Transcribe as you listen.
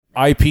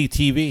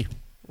IPTV.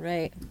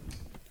 Right.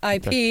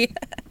 IP.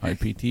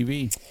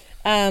 IPTV.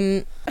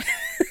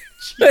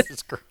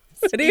 Jesus Christ.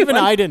 What Even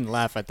I didn't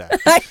laugh at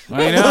that.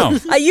 I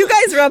know. You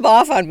guys rub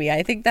off on me.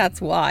 I think that's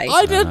why.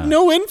 I had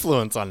no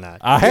influence on that.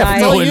 I have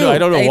no you. idea. I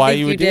don't know I why think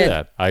you would you do did.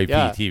 that.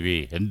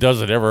 IPTV. And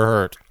does it ever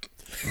hurt?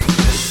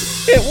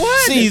 It would.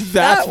 See,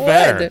 that's That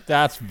better. would.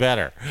 That's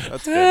better.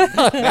 That's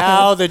good.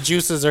 Now the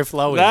juices are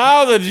flowing.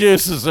 Now the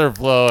juices are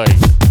flowing.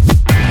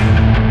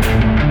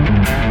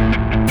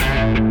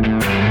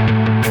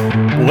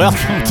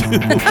 Welcome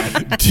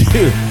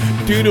to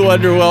Due to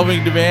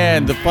Underwhelming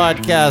Demand, the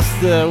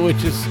podcast,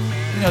 which is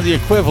the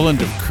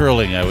equivalent of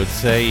curling, I would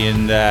say,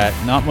 in that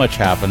not much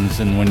happens,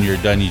 and when you're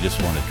done, you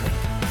just want to drink.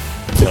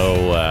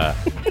 So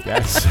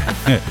that's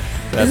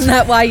Isn't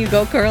that why you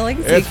go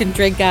curling? So you It's can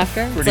drink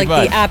after? It's pretty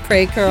like much. the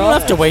après You curl. don't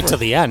have to wait till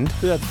the end.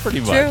 that's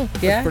pretty much. True.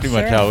 Yeah, That's pretty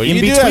much sure. how In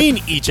you do between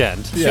each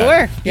end. Sure,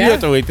 You yeah. have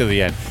to wait till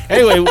the end.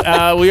 Anyway,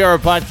 we are a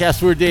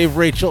podcast. We're Dave,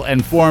 Rachel,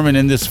 and Foreman,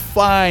 and this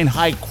fine,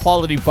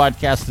 high-quality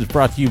podcast is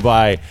brought to you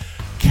by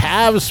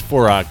Calves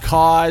for a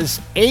Cause,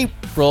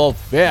 April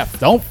 5th.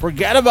 Don't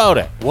forget about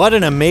it. What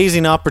an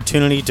amazing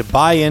opportunity to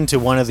buy into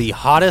one of the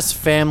hottest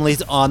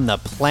families on the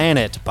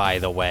planet, by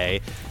the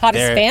way.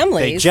 Hottest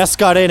families? They just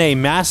got in a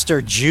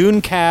master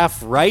June calf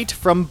right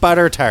from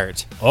Butter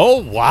Tart.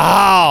 Oh,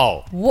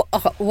 wow.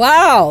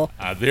 Wow.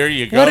 There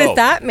you go. What does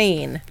that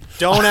mean?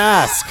 Don't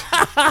ask.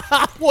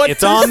 What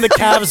It's on the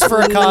Calves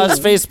for a Cause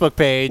Facebook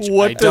page.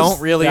 What I don't does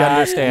really that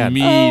understand.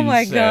 mean, Oh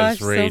my says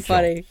gosh, Rachel. so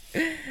funny.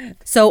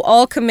 So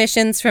all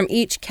commissions from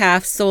each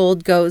calf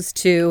sold goes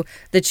to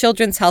the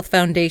Children's Health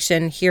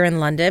Foundation here in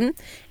London.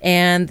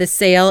 And the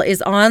sale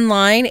is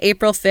online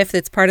April 5th.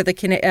 It's part of the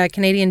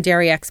Canadian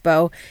Dairy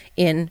Expo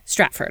in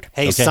Stratford.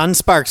 Hey, Okay.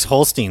 Sunsparks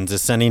Holsteins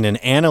is sending an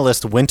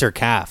analyst winter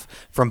calf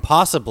from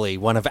possibly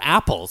one of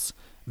Apple's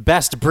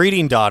best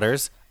breeding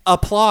daughters.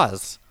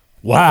 Applause.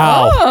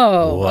 Wow.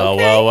 Oh,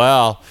 okay.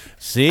 Well.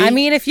 See? I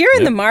mean, if you're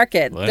in the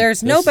market, Well,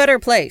 there's no this- better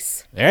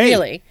place. hey,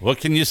 Really. what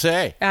can you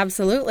say?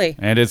 Absolutely.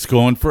 And it's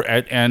going for,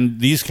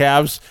 and these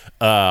calves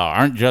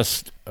aren't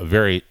just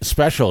very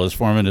special, as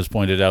Foreman has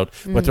pointed out,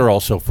 but they're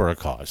also for a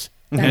cause.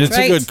 And That's it's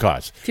right. a good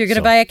cause. If you're going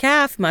to So, buy a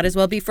calf, might as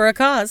well be for a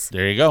cause.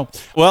 there you go.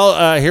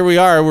 Well, here we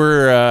are.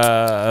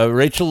 We're,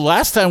 Rachel,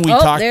 last time we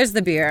talked. There's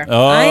the beer.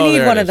 Oh, I need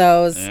there one it of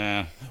is. those.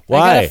 Yeah. I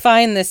Why? gotta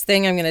find this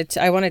thing.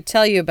 I want to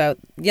tell you about.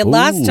 Yeah,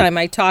 last Ooh. time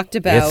I talked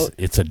about.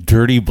 It's a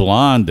dirty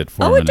blonde that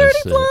Foreman a dirty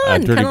is,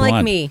 blonde, dirty kinda like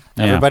blonde. me.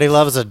 Yeah. Everybody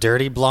loves a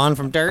dirty blonde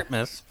from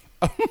Dartmouth.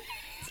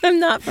 I'm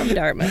not from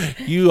Dartmouth.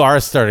 You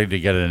are starting to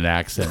get an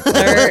accent.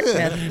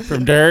 Dartmouth.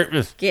 From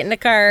Dartmouth. Get in the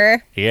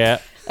car. Yeah.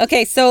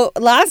 Okay, so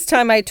last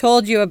time I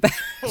told you about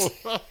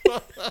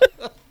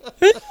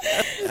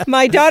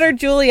my daughter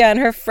Julia and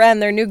her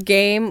friend. Their new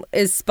game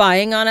is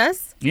spying on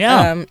us.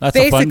 Yeah, that's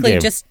a fun basically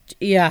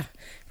game.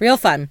 real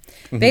fun.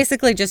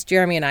 Basically, just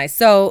Jeremy and I.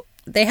 So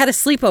they had a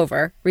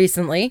sleepover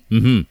recently.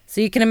 Mm-hmm.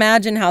 So you can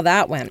imagine how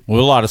that went. With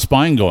a lot of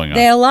spying going on.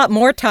 They had a lot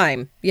more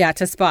time,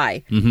 to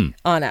spy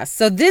on us.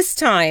 So this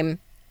time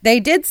they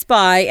did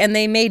spy and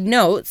they made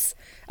notes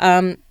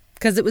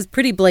because it was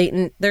pretty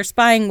blatant. Their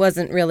spying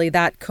wasn't really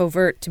that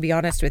covert, to be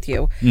honest with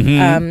you.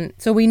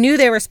 So we knew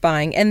they were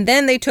spying, and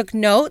then they took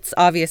notes,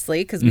 obviously,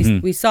 because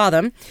we saw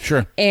them.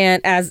 Sure.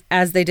 And as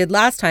they did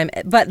last time,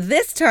 but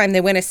this time they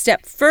went a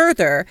step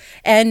further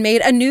and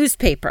made a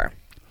newspaper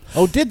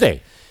Oh, did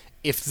they?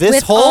 If this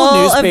with whole all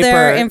of newspaper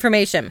their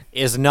information.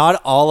 is not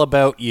all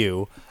about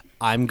you,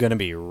 I'm going to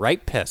be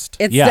right pissed.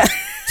 It's Yeah.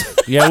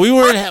 Yeah, we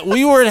weren't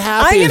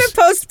happy. I'm gonna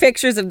post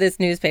pictures of this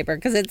newspaper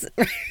because it's.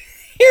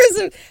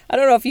 I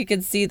don't know if you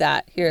can see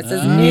that. Here it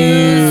says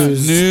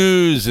news.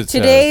 News. It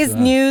Today's says.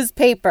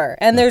 newspaper,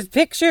 and there's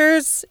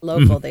pictures.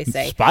 Local, they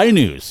say. Spy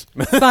news.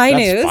 Spy That's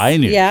news. spy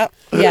news.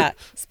 Yeah.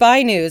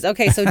 Spy news.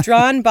 Okay, so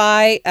drawn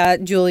by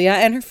Julia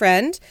and her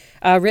friend,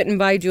 written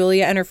by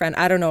Julia and her friend.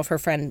 I don't know if her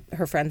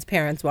friend's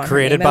parents want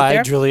Created her name out by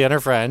there. Julia and her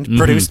friend.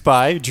 Produced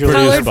by Julia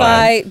Colored and her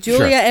friend. by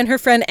Julia and her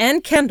friend,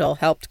 and Kendall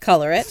helped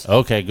color it.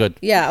 Okay, good.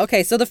 Yeah,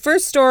 okay. So the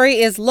first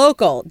story is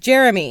local.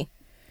 Jeremy.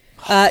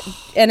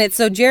 And it's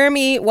so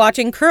Jeremy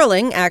watching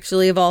curling,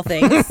 actually, of all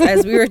things,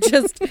 as we were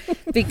just,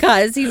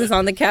 because he was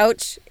on the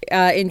couch,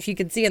 and you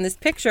could see in this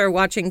picture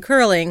watching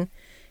curling.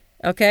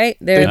 Okay,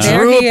 there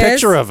Drew a he is.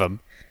 picture of him.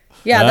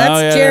 Yeah, Oh, that's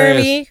yeah, there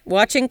he Jeremy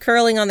watching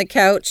curling on the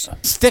couch.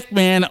 Stick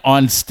man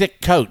on stick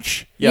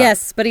coach. Yeah.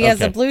 Yes, but he has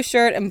Okay. a blue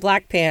shirt and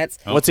black pants.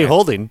 What's he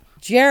holding?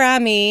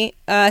 Jeremy,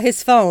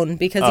 his phone,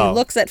 because he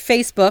looks at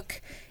Facebook,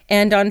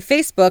 and on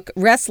Facebook,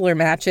 wrestler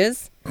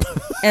matches,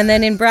 and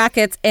then in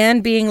brackets,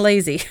 and being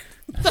lazy.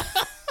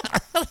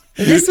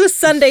 This was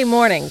Sunday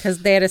morning because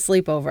they had a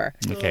sleepover.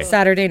 Okay.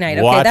 Saturday night.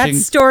 Okay, Watching-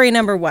 that's story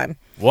number one.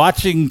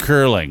 Watching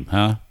curling,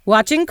 huh?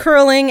 Watching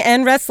curling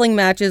and wrestling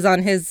matches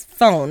on his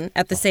phone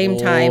at the same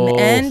time,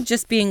 and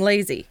just being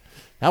lazy.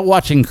 That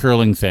watching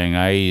curling thing,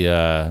 I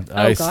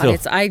God, still,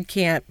 I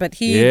can't, but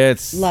he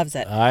it's loves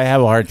it. I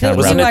have a hard time. He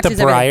Wasn't wrapping- it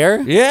the watches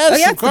everything. Briar? Yes, Oh,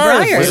 yeah, of it's the course.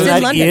 Briar. It's Wasn't in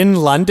that London. in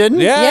London?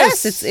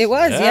 Yes, Yes, it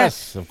was, yeah.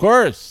 Yes, of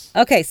course.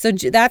 Okay, so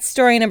that's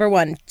story number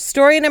one.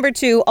 Story number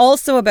two,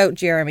 also about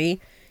Jeremy.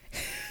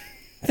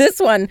 This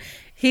one,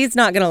 he's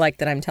not going to like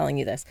that I'm telling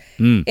you this.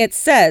 It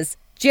says,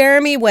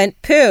 Jeremy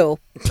went poo.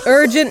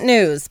 Urgent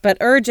news. But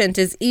urgent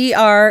is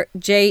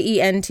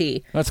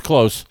ERJENT. That's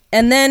close.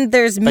 And then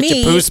there's Bet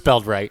me. your poo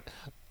spelled right.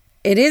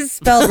 It is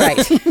spelled right.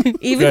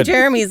 Even Good.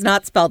 Jeremy is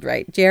not spelled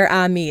right.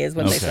 Jeremy is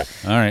what they Okay.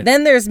 say. All right.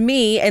 Then there's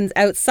me and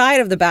outside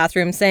of the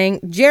bathroom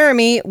saying,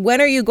 Jeremy, when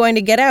are you going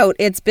to get out?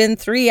 It's been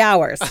 3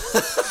 hours.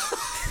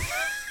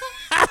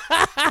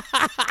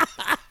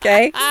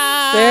 Okay.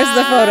 There's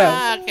the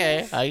photo.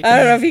 Okay. I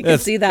don't know if you can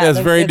see that. It's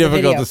very in the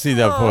difficult video. to see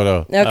that photo.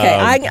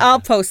 Okay. I'll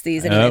post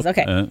these anyways.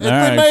 Okay. all It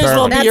right, might as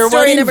well perfect. be your That's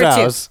story wedding number 2.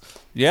 vows.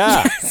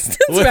 Yeah. That's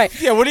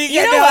right. Yeah, what are you You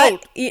getting know out?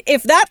 what?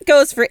 If that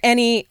goes for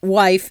any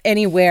wife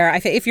anywhere,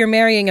 if you're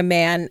marrying a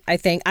man, I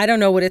don't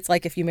know what it's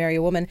like if you marry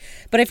a woman,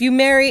 but if you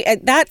marry,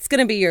 that's going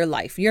to be your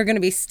life. You're going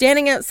to be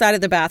standing outside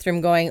of the bathroom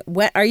going,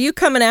 "Are you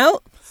coming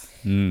out?"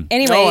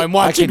 Anyway, Oh, I'm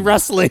watching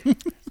wrestling.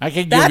 I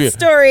can give That you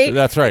story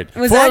That's right.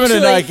 was Foreman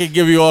and I actually- can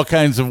give you all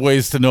kinds of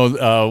ways to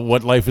know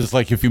what life is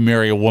like if you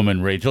marry a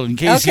woman, Rachel. In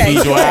case you okay. need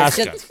to sure. ask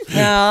us. Just-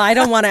 no, I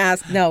don't want to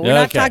ask. No, we're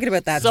not Okay. talking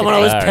about that. Someone today.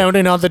 always All right.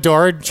 pounding on the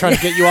door trying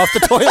to get you off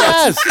the toilet.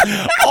 Yes,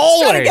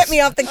 always. Trying to get me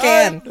off the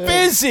can.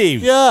 Busy.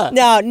 Yeah.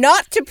 Now,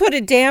 not to put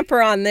a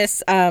damper on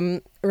this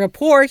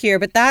rapport here,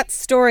 but that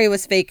story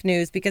was fake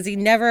news because he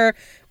never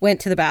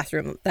went to the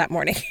bathroom that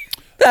morning.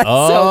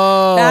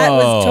 So that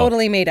was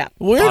totally made up.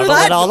 Where did Bottle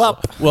that it all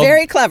up. Well,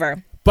 Very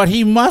clever. but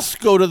he must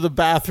go to the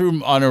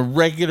bathroom on a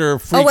regular,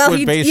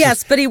 frequent basis.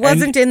 Yes, but he And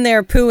wasn't in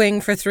there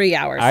pooing for 3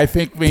 hours. I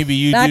think maybe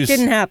you That do.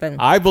 didn't happen.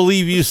 I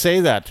believe you say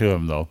that to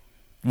him though.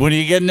 When are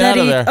you getting That out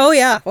of he- there? Oh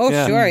yeah. Oh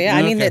Yeah. sure. Yeah.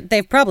 I mean, Okay.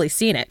 they've probably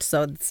seen it,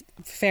 so it's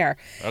fair.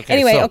 Okay,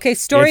 Anyway, so okay.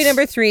 Story it's-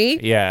 number 3.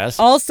 Yes.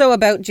 Also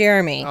about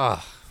Jeremy.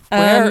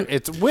 Where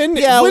it's when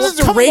yeah, when well, is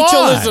come Rachel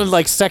on. is in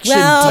like section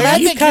Well, D? I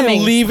that's think coming.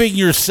 you're leaving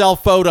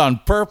yourself out on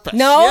purpose.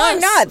 No, Yes. I'm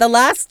not. The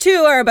last 2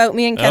 are about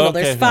me and Kendall.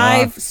 Okay, There's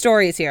 5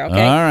 stories here,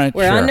 okay? All right,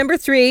 We're sure. on number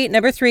 3.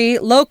 Number 3,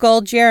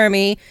 local,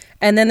 Jeremy.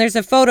 And then there's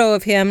a photo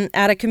of him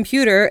at a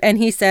computer, and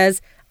he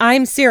says,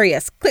 I'm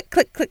serious. Click,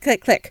 click, click,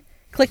 click, click.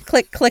 Click,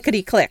 click,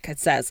 clickety, click, it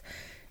says.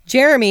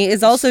 Jeremy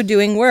is also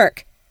doing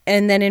work,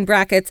 and then in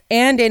brackets,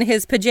 and in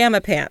his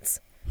pajama pants.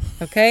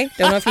 Okay?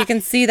 Don't know if you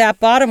can see that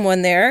bottom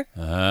one there. It's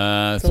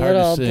a hard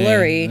little to see.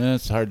 blurry.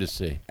 It's hard to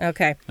see.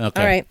 Okay.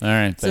 Okay. All right. All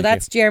right. So Thank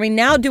that's Jeremy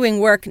now doing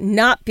work,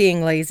 not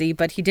being lazy,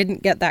 but he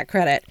didn't get that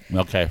credit.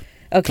 Okay.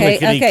 Okay,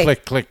 Clickety, okay.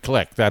 click, click,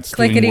 click. That's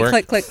Clickety, doing work.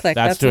 click, click, click.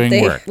 That's what doing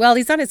they, work. Well,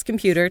 he's on his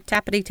computer,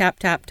 tappity, tap,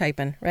 tap,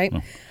 typing, right?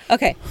 Oh.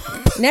 Okay.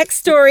 Next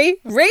story,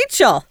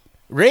 Rachel.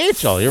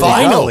 Rachel, here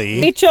Finally.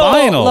 we go.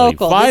 Rachel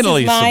Local.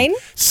 Finally, This is mine.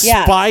 some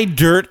Yeah. spy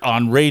dirt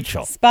on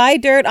Rachel. Spy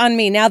dirt on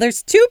me. Now,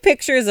 there's 2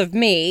 pictures of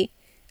me.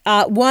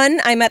 One,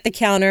 I'm at the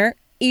counter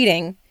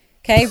eating.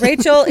 Okay.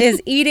 Rachel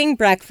is eating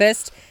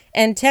breakfast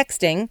and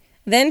texting.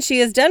 Then she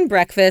has done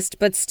breakfast,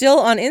 but still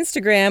on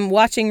Instagram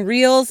watching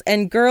reels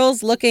and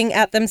girls looking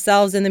at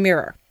themselves in the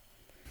mirror.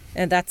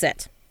 And that's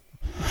it.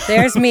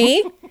 There's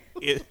me.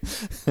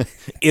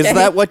 Is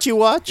that what you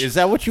watch? Is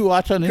that what you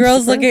watch on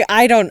Girls Instagram?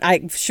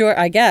 looking,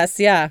 I guess,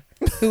 yeah.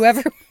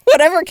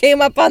 Whatever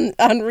came up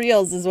on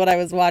Reels is what I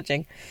was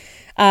watching.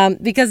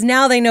 Because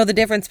now they know the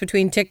difference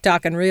between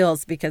TikTok and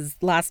Reels because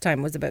last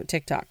time was about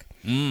TikTok.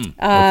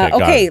 got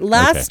Okay, it.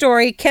 last Okay.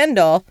 story,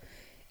 Kendall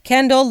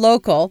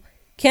Local.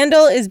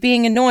 Kendall is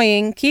being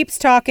annoying, keeps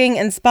talking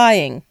and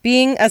spying,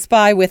 being a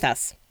spy with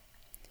us.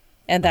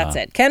 And that's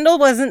it. Kendall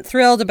wasn't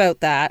thrilled about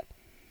that.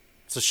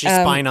 So she's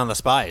spying on the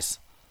spies.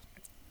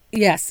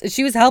 Yes,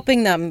 she was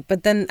helping them,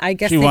 but then I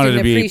guess She they wanted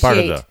didn't to be part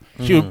of appreciate.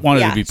 the. She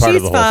wanted to be part she's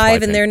of the whole spy 5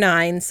 and thing. they're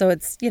 9, so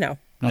it's, At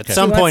Okay.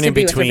 some She wants point to in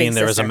be with her between, big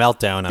there was a sister.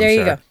 meltdown, I'm there sure.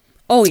 you go.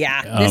 Oh,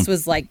 yeah. This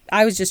was like,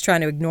 I was just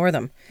trying to ignore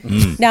them.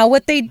 Now,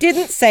 what they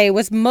didn't say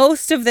was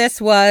most of this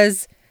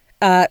was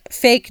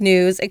fake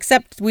news,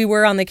 except we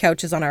were on the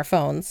couches on our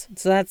phones.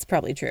 So that's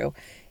probably true.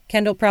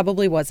 Kendall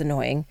probably was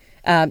annoying.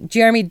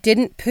 Jeremy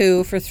didn't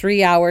poo for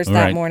 3 hours that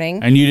Right.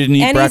 morning. And you didn't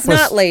eat and breakfast? he's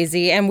not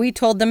lazy. And we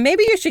told them,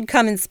 maybe you should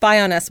come and spy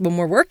on us when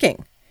we're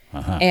working.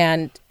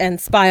 And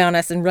spy on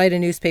us and write a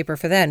newspaper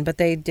for then. But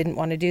they didn't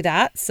want to do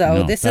that. So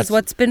No, this that's- is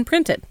what's been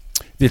printed.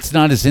 It's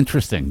not as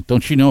interesting.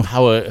 Don't you know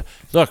how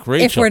look,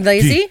 Rachel? we're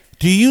lazy?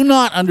 Do you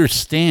not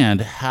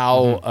understand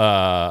how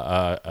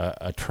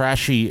a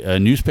trashy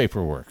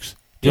newspaper works?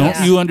 Don't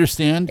Yeah. you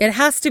understand? It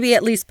has to be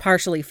at least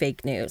partially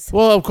fake news.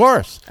 Well, of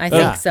course. I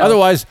think so.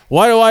 Otherwise,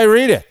 why do I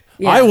read it?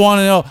 Yeah. I want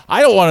to know.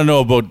 I don't want to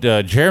know about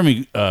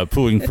Jeremy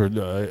pooing for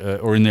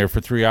or in there for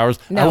 3 hours.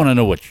 I No. want to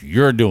know what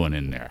you're doing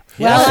in there.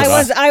 Well,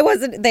 That's what I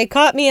wasn't. They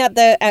caught me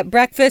at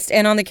breakfast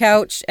and on the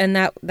couch, and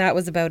that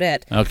was about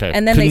it. Okay.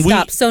 And then Can they we-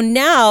 stopped. So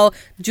now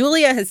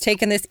Julia has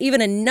taken this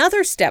even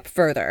another step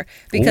further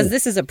because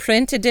this is a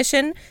print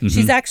edition. Mm-hmm.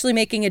 She's actually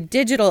making a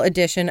digital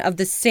edition of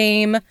the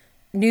same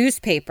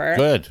newspaper.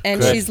 Good,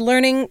 And good. she's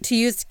learning to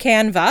use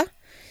Canva.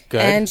 Good.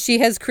 And she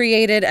has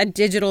created a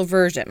digital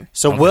version.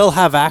 So we'll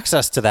have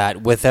access to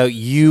that without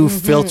you Mm-hmm.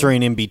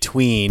 filtering in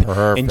between and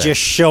Perfect.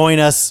 just showing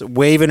us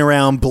waving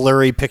around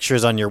blurry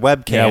pictures on your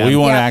webcam. Yeah, we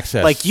want Yeah.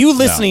 access. Like you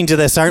listening to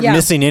this aren't Yeah.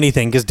 missing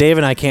anything because Dave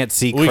and I can't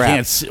see We crap. can't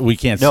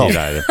No. see it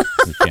either.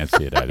 We can't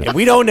see it either. And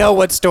we don't know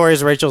what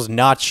stories Rachel's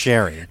not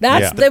sharing.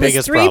 That's Yeah. The there was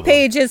biggest 3 problem.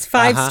 pages,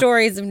 5 Uh-huh.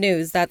 stories of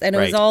news. And it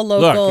was Right. all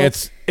local. Look,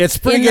 it's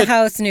pretty in good. the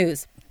house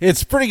news.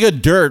 It's pretty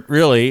good dirt,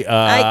 really.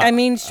 I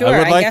mean, sure, I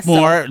would I like guess so.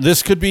 more.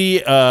 This could be.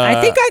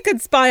 I think I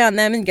could spy on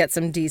them and get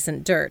some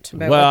decent dirt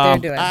about well,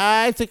 what they're doing.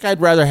 I think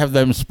I'd rather have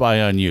them spy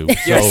on you.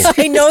 So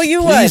I know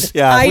you please- would.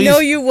 yeah, I please- know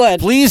you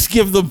would. please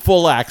give them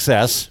full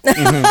access.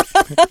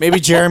 Maybe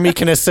Jeremy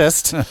can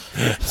assist.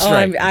 That's Oh,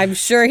 right. I'm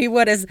sure he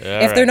would. If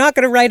right. they're not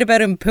going to write about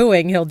him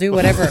pooing, he'll do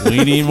whatever.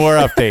 We need more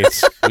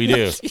updates. We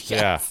do.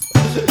 Yeah.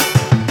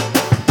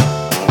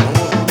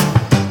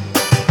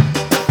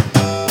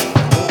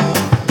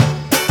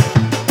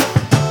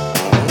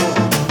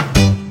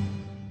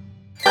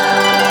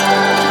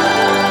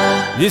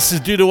 This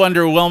is due to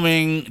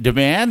underwhelming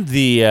demand.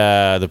 The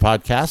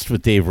podcast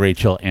with Dave,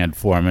 Rachel, and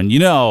Foreman. You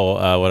know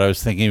what I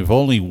was thinking? If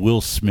only Will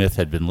Smith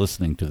had been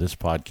listening to this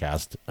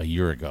podcast a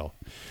year ago,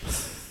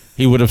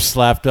 he would have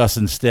slapped us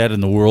instead,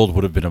 and the world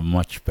would have been a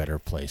much better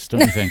place. Don't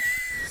you think?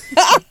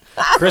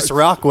 Chris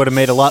Rock would have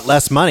made a lot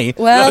less money.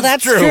 Well,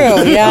 That's that's true.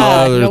 true.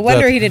 Yeah. Oh, No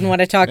wonder that- he didn't want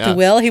to talk to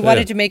Will. He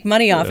wanted to make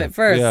money off it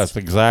first. Yes,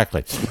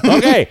 exactly.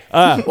 Okay.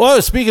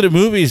 Well, speaking of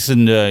movies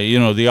and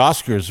the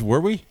Oscars, were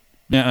we?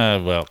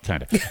 Well,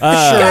 kind of.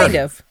 Kind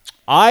of.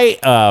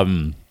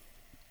 I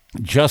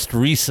just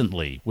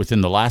recently,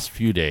 within the last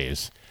few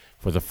days,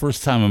 for the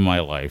first time in my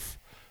life,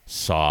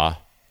 saw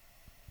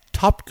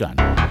Top Gun.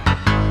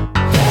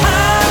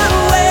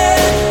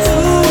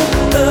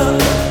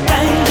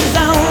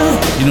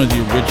 You know,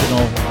 the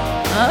original.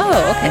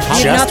 Oh, okay. Maybe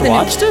not Just the new-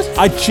 watched it?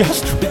 I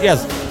just,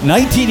 yes,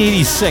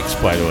 1986,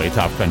 by the way,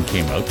 Top Gun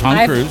came out.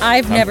 Tom Cruise.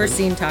 I've Tom never Cruise.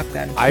 seen Top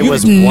Gun. I You've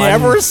was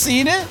never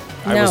seen it?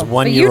 I no, was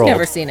 1 but year you've old.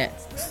 never seen it.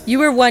 You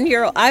were 1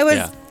 year old. I was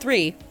Yeah.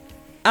 3.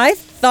 I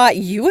thought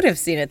you would have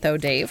seen it though,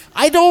 Dave.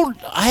 I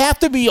have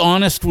to be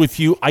honest with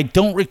you. I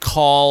don't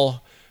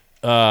recall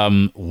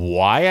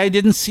why I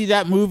didn't see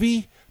that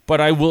movie,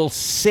 but I will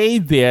say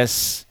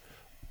this.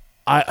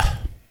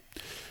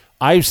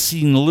 I've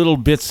seen little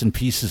bits and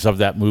pieces of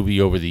that movie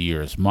over the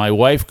years. My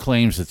wife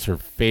claims it's her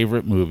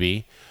favorite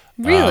movie.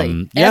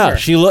 Really? Yeah, Ever?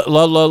 she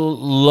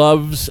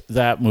loves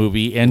that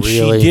movie, and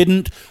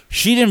Really?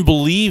 she didn't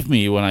believe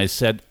me when I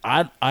said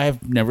I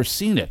have never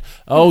seen it.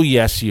 Oh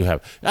yes, you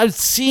have. I've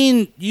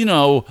seen,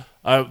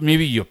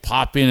 maybe you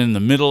pop in the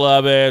middle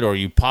of it, or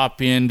you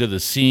pop into the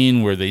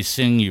scene where they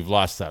sing "You've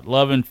Lost That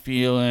Lovin'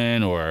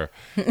 Feeling," or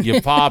you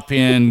pop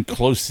in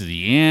close to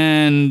the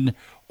end,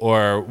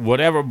 or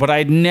whatever. But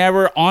I'd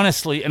never,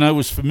 honestly, and I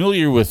was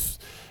familiar with.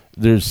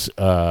 There's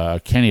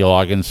a Kenny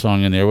Loggins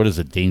song in there. What is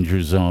it?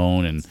 Danger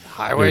Zone and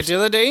Highway there's- to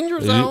the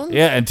Danger Zone.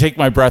 Yeah, and Take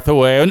My Breath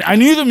Away. And I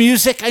knew the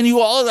music. I knew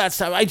all of that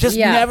stuff. I just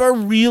Yeah. never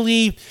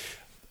really,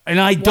 and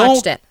I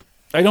Watched it.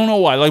 I don't know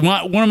why. Like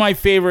one of my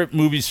favorite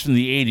movies from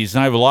the 80s,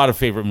 and I have a lot of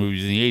favorite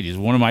movies in the 80s.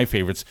 One of my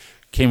favorites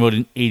came out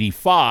in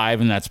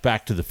 85, and that's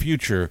Back to the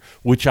Future,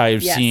 which I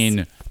have Yes.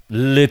 seen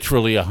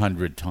literally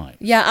 100 times.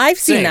 Yeah, I've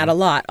seen Same. that a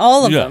lot.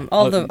 All of Yeah. them.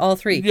 All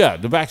 3. Yeah,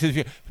 the Back to the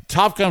Future.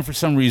 Top Gun, for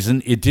some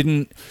reason, it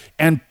didn't.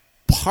 And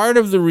part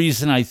of the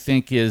reason, I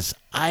think, is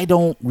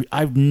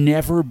I've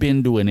never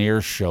been to an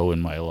air show in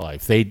my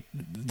life.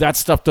 That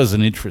stuff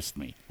doesn't interest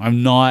me.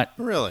 I'm not.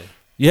 Really?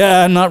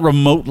 Yeah, I'm not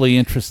remotely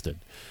interested.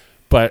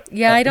 But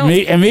Yeah, I don't-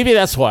 and maybe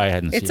that's why I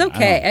hadn't It's seen it. I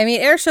okay. don't know. I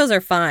mean, air shows are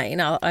fine.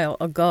 I'll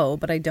go,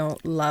 but I don't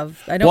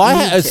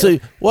Why? need to.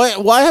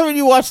 Why haven't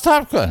you watched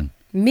Top Gun?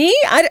 Me?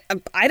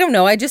 I don't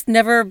know.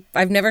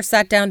 I've never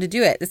sat down to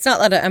do it. It's not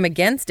that I'm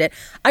against it.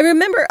 I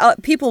remember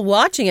people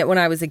watching it when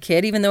I was a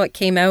kid, even though it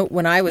came out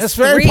when I was It's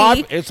 3. very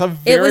popular. It's a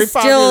very was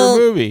popular still-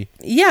 movie.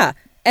 Yeah.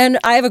 And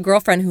I have a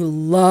girlfriend who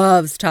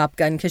loves Top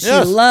Gun because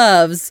Yes. she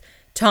loves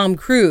Tom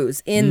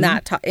Cruise in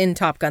in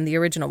Top Gun, the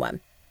original one.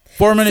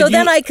 Foreman, So did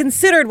then you- I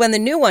considered when the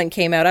new one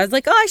came out, I was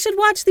like, oh, I should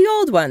watch the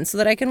old one so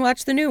that I can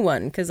watch the new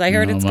one because I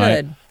heard it's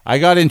good. I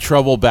got in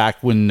trouble back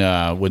when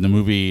the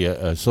movie.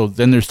 So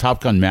then there's Top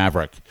Gun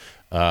Maverick.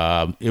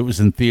 It was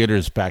in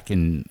theaters back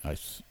in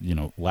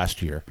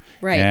last year,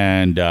 Right.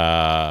 And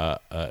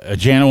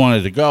Jana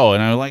wanted to go,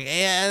 and I was like,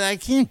 "Yeah, I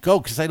can't go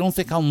because I don't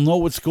think I'll know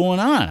what's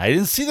going on. I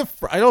didn't see the.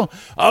 I don't.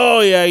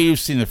 Oh yeah, you've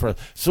seen the first.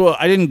 So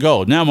I didn't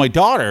go. Now my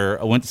daughter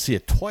went to see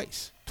it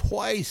twice.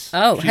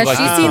 Oh, has liked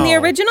she it. seen the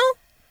original?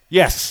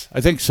 Yes,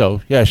 I think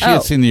so. Yeah, she Oh.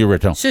 had seen the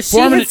original. So she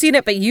Foreman- had seen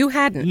it, but you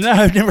hadn't. No,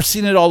 I've never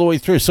seen it all the way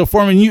through. So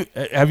Foreman,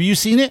 have you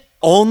seen it?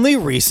 Only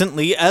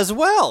recently as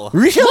well.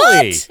 Really?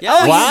 What?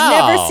 Oh, Wow.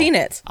 you've never seen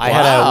it. I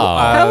had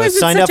How is it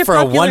signed such up a for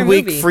a popular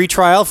 1-week movie? free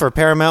trial for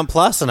Paramount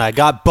Plus, and I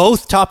got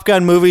both Top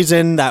Gun movies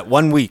in that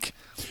 1 week.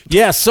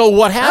 Yeah, so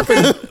what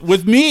happened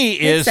with me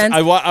is sense.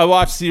 I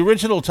watched the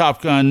original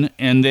Top Gun,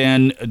 and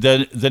then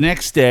the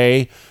next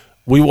day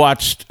we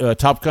watched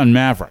Top Gun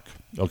Maverick.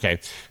 Okay,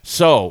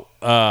 so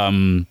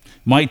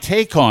my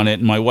take on it,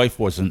 and my wife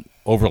wasn't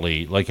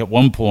overly, like at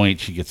one point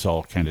she gets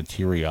all kind of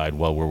teary-eyed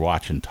while we're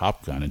watching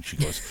Top Gun, and she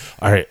goes,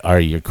 are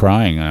you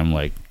crying? And I'm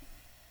like,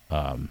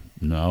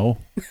 no.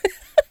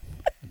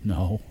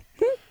 No.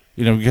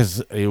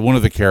 Because one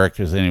of the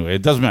characters, anyway,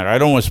 it doesn't matter. I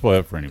don't want to spoil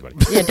it for anybody.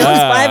 Yeah, don't spoil.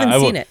 I haven't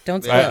seen it.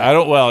 Don't spoil it. I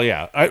don't. Well,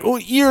 yeah.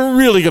 You're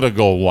really gonna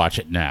go watch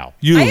it now.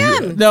 I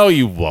am. No,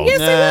 you won't.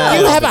 Yes, I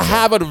will. You have a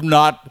habit of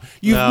not.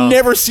 You've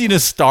never seen a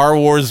Star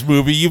Wars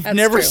movie. You've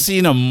never true.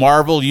 seen a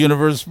Marvel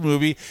Universe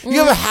movie. You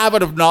have a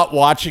habit of not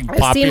watching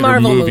popular I've seen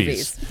Marvel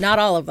movies. Not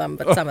all of them,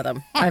 but some of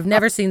them. I've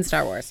never seen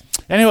Star Wars.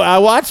 Anyway, I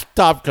watched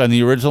Top Gun,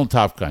 the original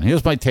Top Gun.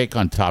 Here's my take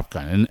on Top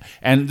Gun,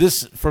 and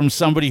this from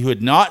somebody who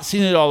had not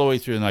seen it all the way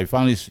through, and I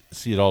finally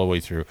see it all the way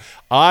through.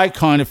 I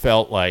kind of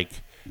felt like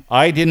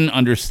I didn't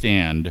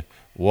understand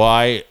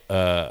why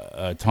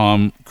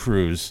Tom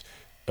Cruise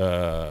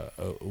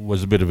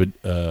was a bit of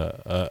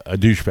a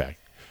douchebag.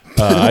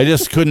 I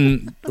just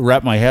couldn't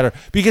wrap my head around,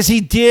 because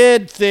he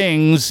did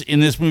things in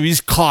this movie.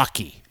 He's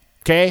cocky,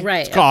 okay?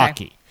 Right. It's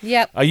cocky. Okay.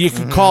 Yep. You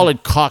can call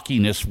it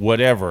cockiness,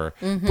 whatever,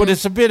 but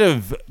it's a bit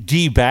of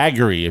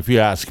d-baggery, if you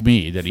ask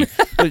me. That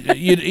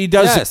he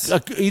does Yes.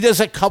 he does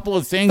a couple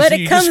of things, But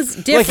and it you comes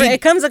just- different. like he-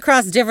 It comes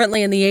across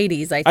differently in the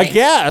 80s, I think. I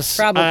guess.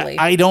 Probably.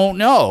 I don't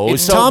know.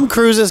 It's So- Tom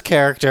Cruise's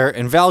character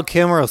and Val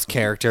Kilmer's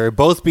character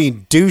both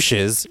being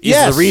douches is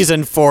Yes. the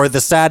reason for the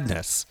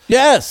sadness.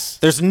 Yes.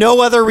 There's no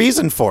other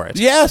reason for it.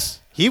 Yes.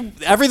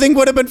 Everything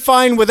would have been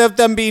fine without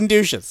them being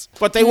douches.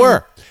 But they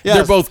were. Yes.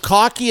 They're both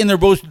cocky and they're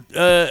both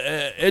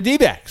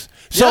D-bags.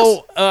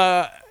 So,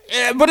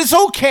 but it's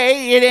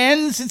okay. It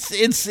ends.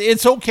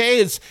 It's okay.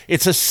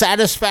 It's a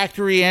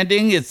satisfactory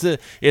ending.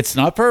 It's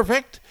not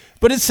perfect,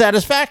 but it's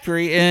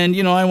satisfactory. And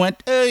I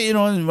went.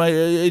 And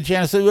my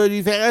Janice said, "What do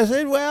you think?" I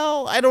said,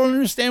 "Well, I don't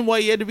understand why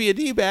you had to be a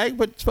d-bag,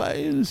 but it's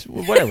fine. It's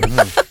whatever."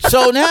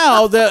 So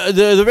now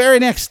the very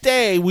next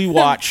day we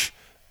watch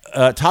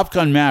Top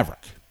Gun Maverick.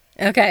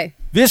 Okay.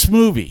 This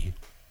movie,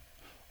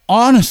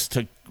 honest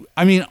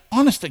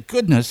to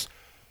goodness,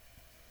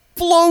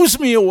 blows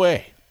me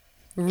away.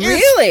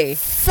 Really?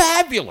 It's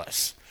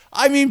fabulous.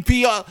 I mean,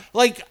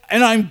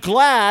 and I'm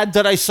glad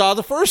that I saw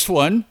the first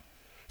one,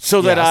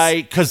 so that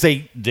because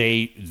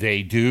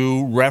they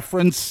do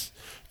reference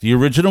the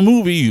original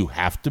movie. You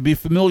have to be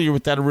familiar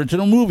with that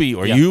original movie,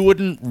 or you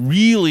wouldn't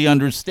really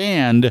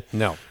understand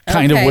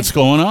kind of what's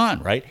going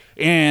on, right?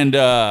 And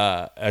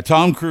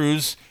Tom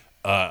Cruise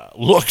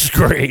looks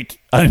great.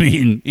 I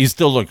mean, he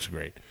still looks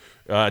great.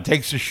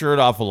 Takes his shirt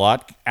off a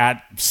lot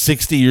at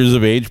 60 years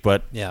of age,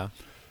 but Yeah.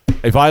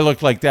 if I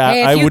looked like that,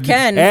 Hey, if I you wouldn't.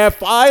 can.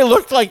 If I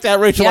looked like that,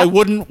 Rachel, I Yep.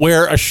 wouldn't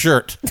wear a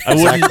shirt. I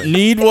wouldn't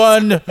need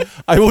one.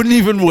 I wouldn't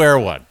even wear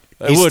one.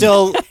 He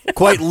still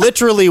quite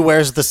literally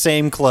wears the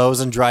same clothes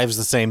and drives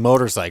the same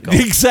motorcycle.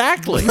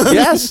 Exactly.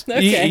 Yes.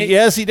 Okay.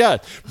 Yes, he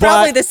does.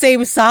 Probably the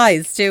same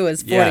size, too,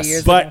 as 40 Yes.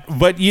 years ago.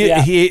 But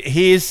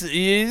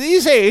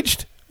he's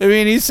aged. I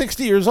mean, he's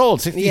 60 years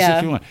old, 60, Yeah.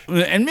 61.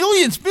 And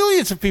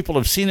millions of people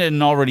have seen it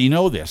and already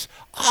know this.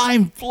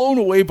 I'm blown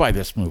away by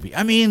this movie.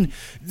 I mean,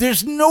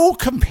 there's no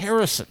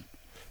comparison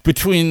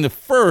between the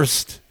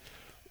first.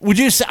 Would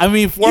you say? I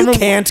mean, You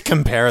can't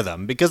compare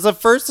them because the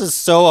first is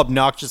so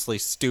obnoxiously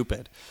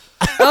stupid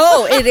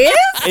Oh, it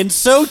is? and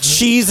so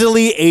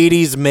cheesily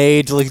 80s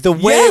made. Like the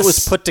way it was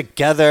Yes. put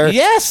together.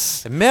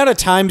 Yes. The amount of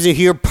times you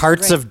hear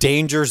parts of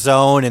Danger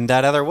Zone and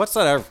that other. What's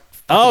that other?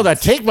 Oh,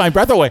 that take my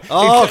breath away.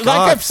 Oh, Like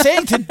God. I kept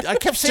saying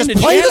Just to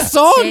play the Jana.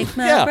 song. Take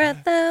my Yeah.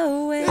 breath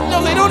away.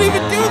 No, they don't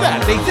even do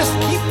that. They just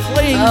keep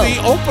playing Oh. the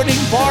opening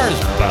bars.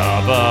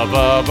 Ba, ba,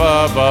 ba,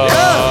 ba, ba,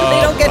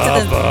 They don't get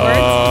to the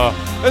ba.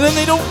 And then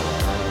they don't.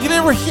 You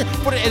never hear.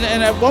 But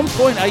and at one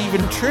point, I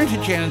even turned to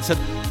Jan and said,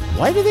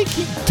 "Why do they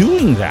keep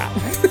doing that?"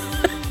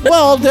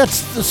 Well,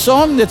 that's the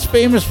song that's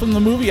famous from the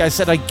movie. I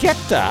said, "I get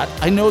that.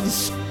 I know the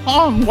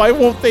song. Why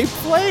won't they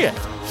play it?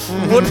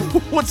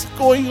 What's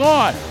going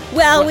on?"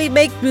 Well, we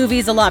make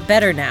movies a lot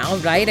better now,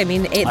 right? I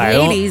mean, the I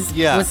don't- 80s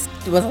yeah. was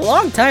a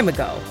long time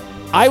ago.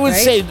 I would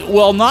Right? say,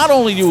 well, not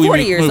only do we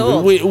 40 make years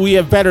movies, old. we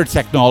have better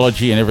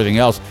technology and everything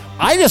else.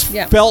 I just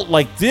Yeah. felt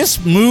like this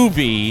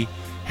movie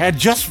had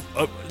just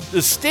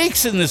the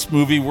stakes in this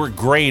movie were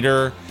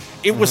greater.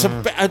 It was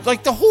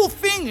like the whole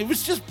thing. It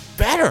was just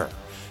better.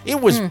 It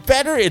was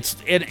better. It's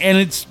and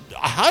it's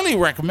highly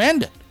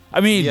recommended. I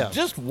mean, Yeah.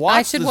 just watch.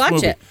 I should this watch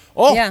movie. it.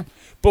 Oh, Yeah.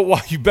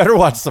 But you better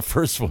watch the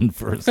first one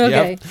first.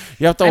 Okay.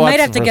 You have to. I watch might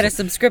have the to get a first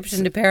one.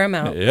 subscription to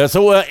Paramount. Yeah.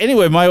 So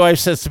anyway, my wife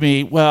says to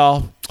me,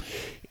 "Well,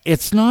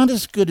 it's not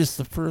as good as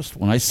the first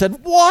one." I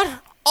said, "What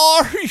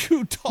are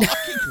you talking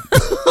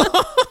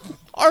about?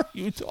 Are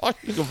you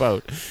talking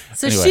about?"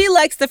 So Anyway. she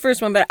likes the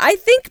first one, but I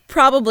think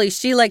probably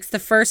she likes the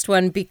first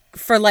one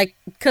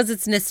because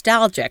it's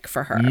nostalgic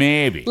for her.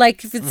 Maybe.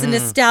 Like if it's a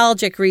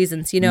nostalgic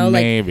reasons, like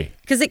Maybe.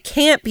 because it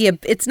can't be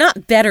it's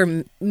not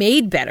better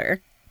made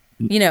better.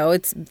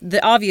 It's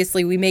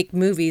obviously we make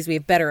movies, we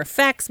have better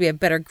effects, we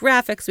have better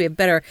graphics, we have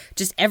better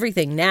just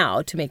everything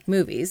now to make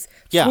movies.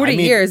 Yeah, 40 I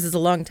mean- years is a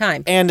long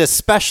time. And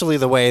especially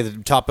the way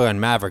that Top Gun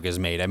Maverick is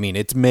made. I mean,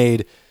 it's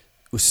made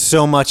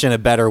so much in a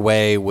better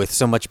way with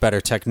so much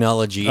better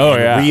technology. Oh,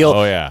 and yeah. real,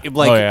 Oh, yeah.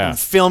 like Oh, yeah.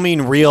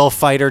 filming real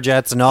fighter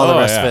jets and all the Oh,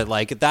 rest yeah. of it.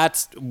 Like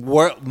that's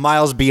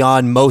miles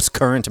beyond most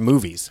current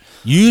movies.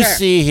 You Sure.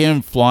 see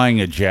him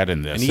flying a jet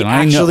in this, And he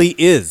I know- actually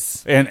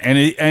is. and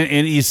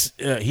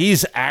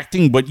he's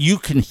acting, but you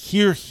can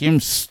hear him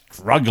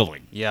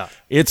struggling. Yeah.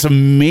 It's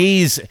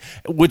amazing,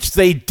 which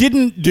they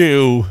didn't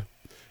do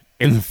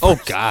in the Oh,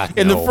 first, God,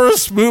 in no. the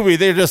first movie.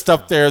 They're just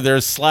up there. They're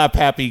slap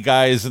happy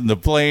guys in the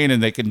plane,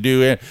 and they can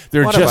do it.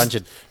 They're What a just bunch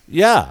of-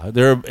 yeah.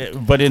 They're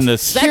but in the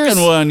second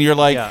one, you're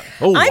like, Yeah.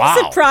 oh I'm wow.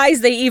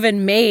 surprised they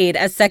even made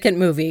a second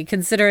movie,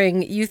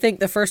 considering you think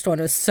the first one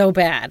was so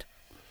bad.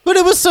 But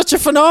it was such a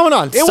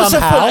phenomenon. It was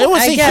somehow. it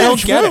was I a guess.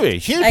 huge Get it. movie.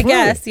 Huge I movie.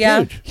 guess, yeah.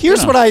 Huge.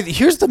 Here's You know.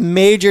 here's the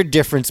major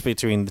difference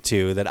between the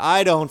two that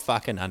I don't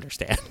fucking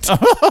understand.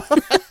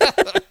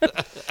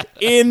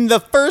 In the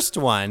first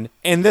one,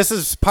 and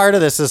part of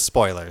this is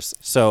spoilers.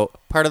 So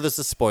part of this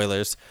is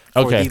spoilers for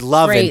Okay. the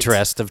love Great.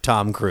 interest of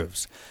Tom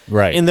Cruise.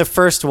 Right. In the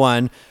first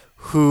one,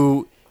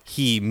 who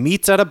he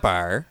meets at a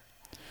bar,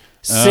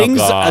 sings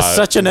God.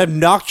 such an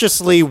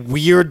obnoxiously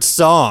weird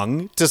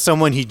song to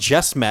someone he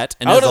just met,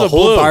 and out has of the the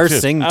whole blue, bar too.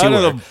 sing out to of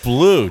her. the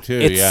blue too.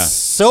 It's yeah.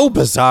 so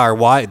bizarre.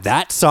 Why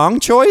that song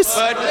choice?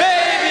 But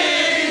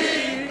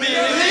baby,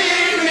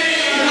 believe me,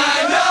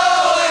 I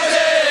know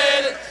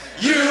that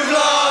you've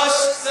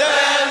lost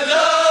that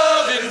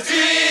love and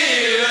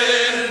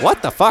feeling.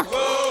 What the fuck?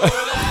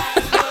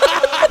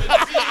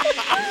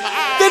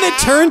 Then it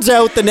turns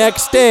out the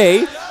next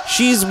day,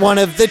 she's one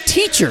of the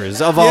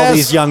teachers of all Yes.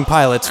 these young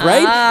pilots,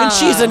 right? And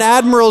she's an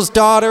admiral's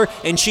daughter,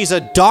 and she's a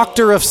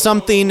doctor of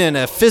something, and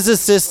a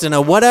physicist, and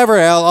a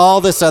whatever, all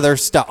this other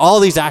stuff,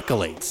 all these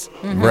accolades.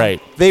 Right.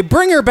 They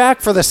bring her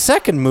back for the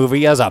second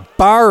movie as a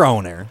bar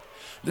owner.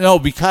 No,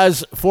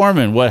 because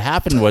Foreman, what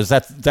happened was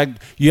that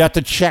you have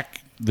to check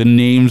the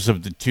names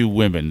of the two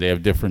women. They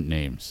have different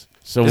names.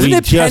 So Isn't we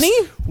it just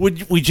Penny?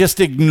 we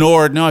just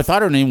ignored. No, I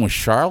thought her name was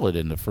Charlotte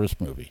in the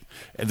first movie.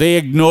 They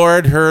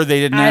ignored her. They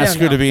didn't I don't ask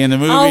her know. to be in the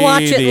movie. I'll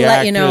watch it the and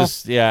let you know.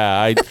 actress,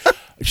 yeah,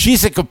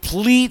 she's a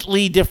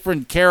completely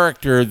different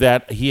character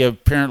that he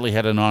apparently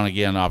had an on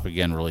again, off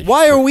again relationship.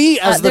 Why are we,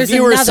 as the there's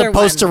viewers, another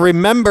supposed one. to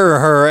remember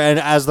her and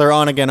as their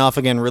on again, off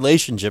again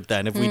relationship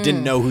then, if we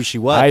didn't know who she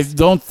was? I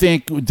don't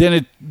think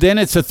then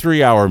it's a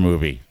 3-hour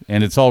movie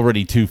and it's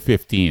already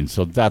 2:15,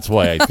 so that's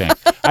why I think.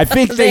 I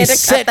think They they had to cut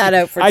set that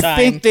out for I time.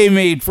 think they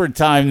made for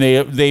time.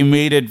 They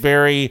made it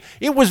very.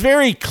 It was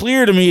very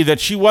clear to me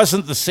that she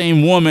wasn't the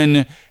same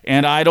woman,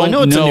 and I don't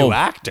know it's a know. new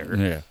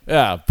actor.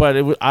 Yeah,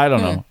 but I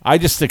don't know. I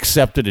just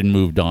accepted and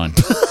moved on.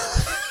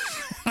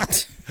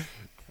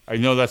 I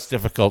know that's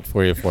difficult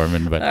for you,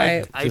 Foreman, but All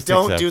right. I just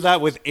don't accept. do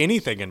that with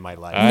anything in my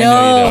life. I No,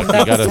 know you don't. You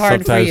that's gotta hard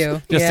for sometimes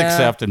you. Just Yeah.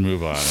 accept and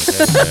move on. Okay?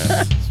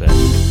 Yeah, that's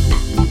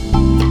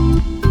it.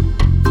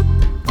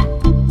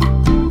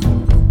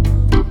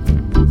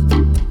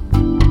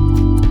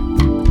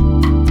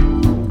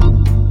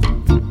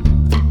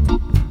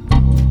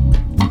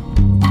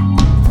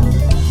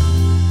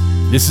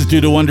 This is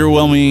due to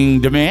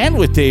underwhelming demand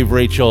with Dave,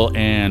 Rachel,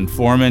 and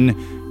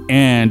Foreman.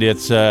 And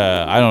it's,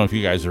 I don't know if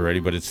you guys are ready,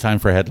 but it's time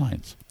for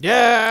headlines.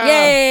 Yeah.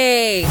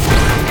 Yay!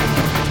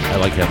 I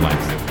like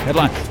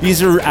headlines.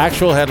 These are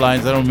actual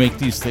headlines. I don't make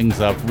these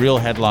things up. Real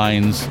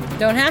headlines.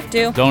 Don't have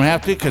to. Don't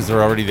have to because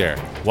they're already there.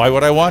 Why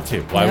would I want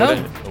to?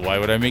 Why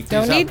would I make these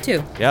Don't up? need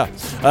to.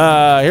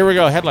 Yeah. Here we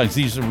go. Headlines.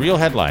 These are real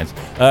headlines.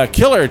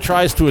 Killer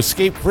tries to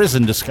escape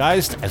prison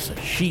disguised as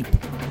a sheep.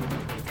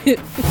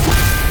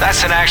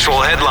 That's an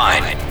actual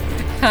headline.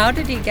 How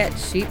did he get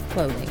sheep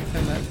clothing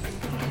from a...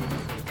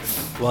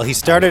 Well, he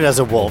started as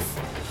a wolf.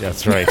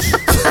 That's right.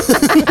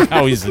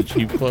 Now he's in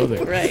sheep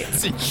clothing. Right.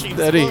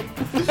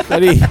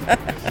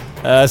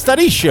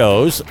 Study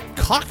shows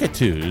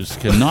cockatoos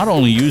can not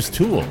only use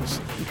tools,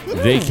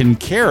 they can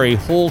carry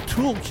whole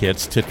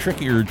toolkits to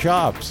trickier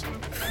jobs.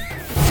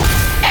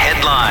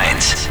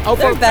 Headlines.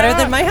 They're better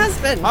than my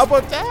husband. How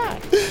about that?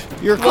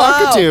 Your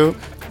cockatoo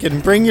can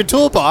bring your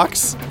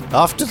toolbox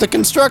off to the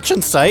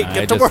construction site,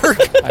 get to work.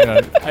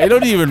 I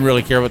don't even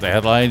really care about the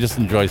headline. I just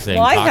enjoy saying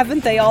Why cock-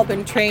 haven't they all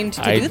been trained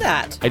to do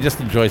that? I just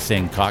enjoy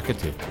saying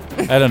cockatoo.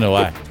 I don't know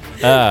why.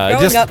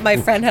 Growing up, my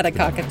friend had a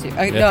cockatoo.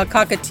 No, a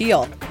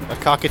cockatiel. A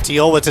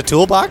cockatiel with a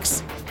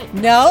toolbox?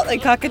 No, a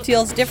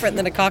cockatiel's different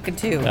than a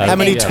cockatoo. I How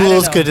many think. I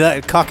tools don't know. could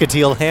a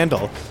cockatiel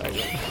handle?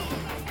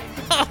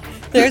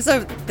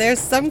 There's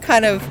some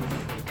kind of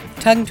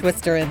tongue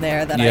twister in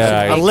there that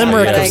Yeah, I A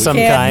limerick but of I some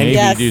can't- kind. Maybe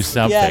Yes, do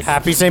something. yes.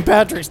 Happy St.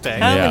 Patrick's Day.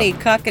 How Yeah. many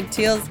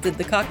cockatiels did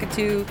the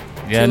cockatoo?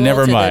 Yeah, tool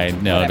never to the-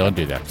 mind. No, whatever. don't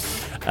do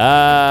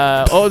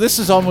that. This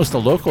is almost a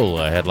local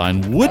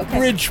headline.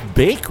 Woodbridge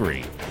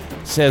Bakery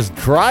says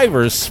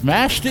drivers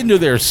smashed into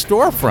their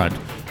storefront,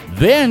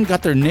 then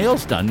got their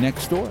nails done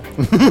next door.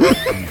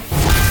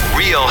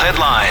 Real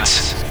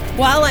headlines.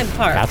 While I'm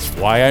parked. That's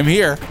why I'm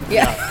here.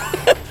 Yeah.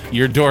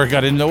 Your door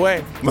got in the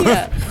way.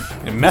 Yeah.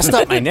 It messed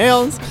up my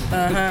nails.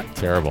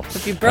 Terrible.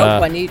 If you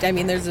broke one,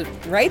 there's a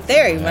right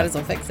there. You might as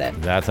well fix it.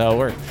 That's how it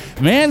works.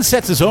 Man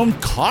sets his own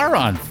car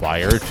on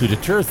fire to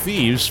deter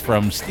thieves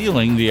from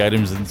stealing the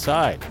items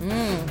inside.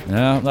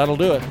 Yeah, that'll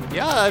do it.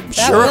 Yeah, I'm That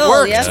sure will, it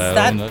worked. Yes,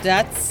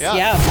 that's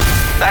yeah.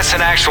 That's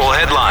an actual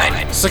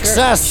headline.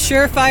 Success.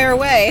 Surefire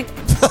way.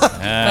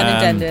 Pun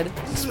intended.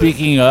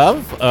 Speaking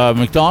of,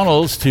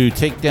 McDonald's to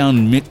take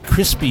down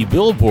McCrispy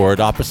billboard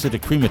opposite a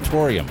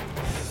crematorium.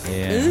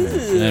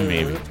 Yeah,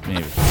 maybe.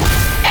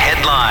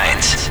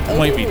 Headlines.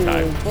 Might be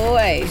time. Ooh,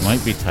 boy.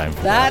 Might be time.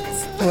 For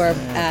That's poor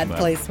ad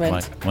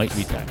placement. Might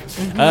be time.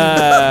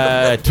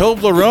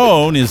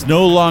 Toblerone is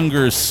no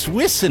longer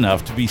Swiss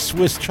enough to be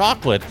Swiss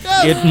chocolate.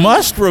 It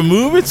must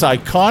remove its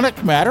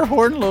iconic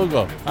Matterhorn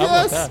logo. How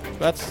about that?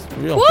 That's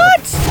real. What?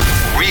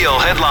 Real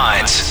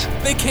headlines.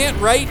 They can't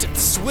write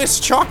Swiss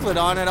chocolate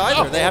on it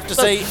either. They have to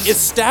say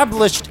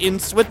established in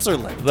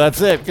Switzerland.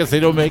 That's it, because they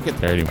don't make it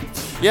there anymore.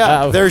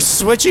 Yeah, they're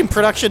switching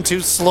production to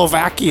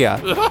Slovakia.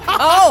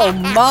 Oh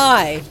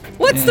my!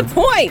 What's the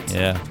point?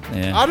 Yeah.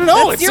 I don't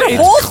know. That's your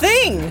whole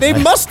thing. They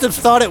must have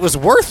thought it was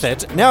worth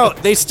it. Now,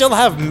 they still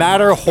have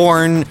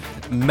Matterhorn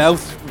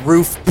mouth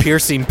roof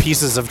piercing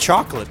pieces of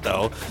chocolate,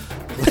 though.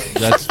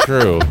 That's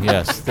true.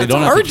 Yes, they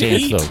don't have to hard to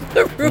change eat. those.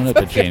 Don't have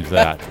to change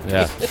that.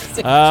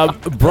 Yeah.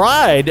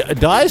 Bride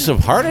dies of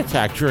heart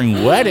attack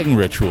during wedding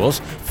rituals.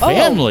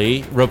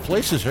 Family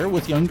replaces her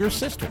with younger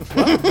sister.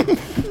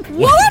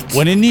 What?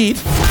 When in need.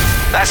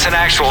 That's an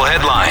actual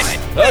headline.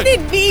 What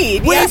did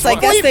need? Yes, I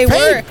guess they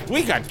paid. were.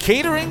 We got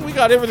catering. We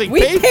got everything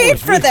We paid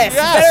for this.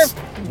 Yes.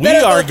 Better We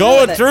are go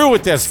going with it. through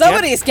with this.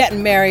 Somebody's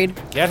getting married.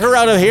 Get her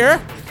out of here.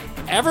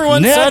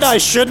 Everyone Next. said I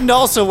shouldn't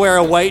also wear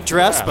a white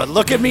dress, but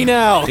look at me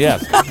now.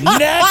 Yes.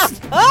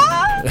 Next.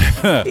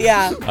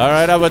 Yeah. All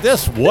right, how about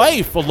this?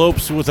 Wife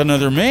elopes with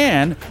another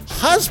man.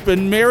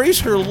 Husband marries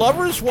her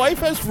lover's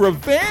wife as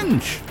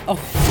revenge.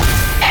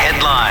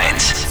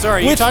 Headlines.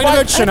 Sorry, you Which talking one?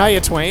 about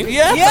Shania Twain?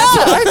 Yeah, Yeah. that's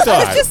what I thought.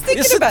 I was just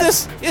thinking about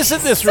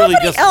Isn't this really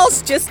Somebody just...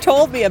 else just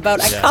told me about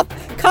Yeah.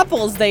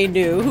 couples they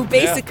knew who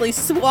basically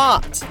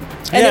swapped,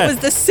 and Yeah. it was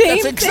the same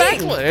That's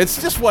exactly. thing.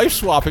 It's just wife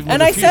swapping. With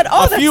And a I few, said,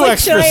 oh, a that's few like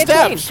extra Shania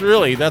steps. Twain.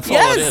 Really, that's all it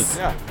Yes. is.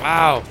 Yeah.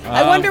 Wow.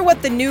 I wonder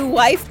what the new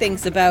wife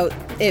thinks about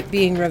it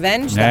being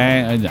revenge.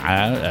 Then.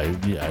 I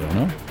don't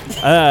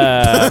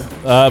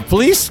know.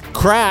 Police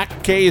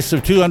crack case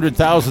of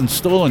 200,000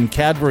 stolen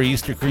Cadbury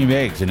Easter cream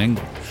eggs in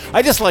England.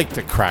 I just like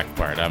the crack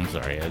part. I'm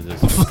sorry. I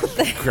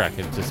just crack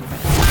it. Just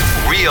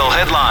Real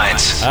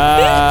headlines.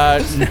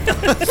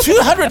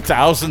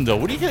 200,000 though.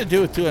 What are you going to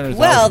do with 200,000?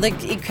 Well, the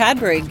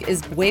Cadbury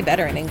is way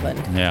better in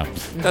England. yeah.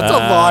 That's a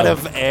lot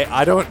of.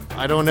 I don't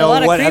know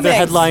lot of what cream other eggs.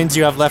 headlines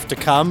you have left to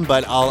come,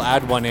 but I'll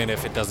add one in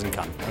if it doesn't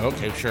come.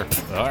 Okay, sure.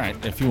 All right,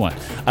 if you want.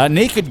 A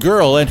naked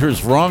girl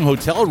enters wrong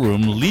hotel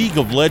room. League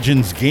of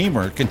Legends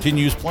gamer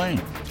continues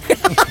playing.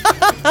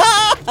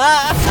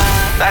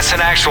 That's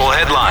an actual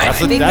headline.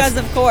 Because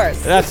of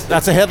course.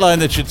 That's a headline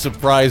that should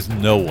surprise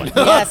no one.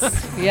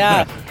 Yes.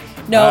 Yeah.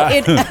 No.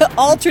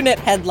 Alternate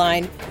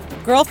headline.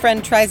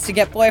 Girlfriend tries to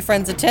get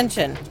boyfriend's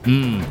attention.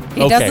 He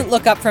okay. doesn't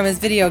look up from his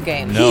video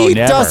game. No, he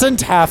never.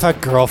 doesn't have a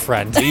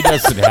girlfriend. He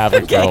doesn't have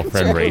a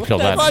girlfriend, true. Rachel.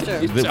 That's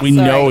That's, true. we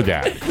know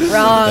that.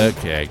 Wrong.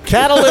 Okay.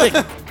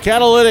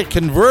 Catalytic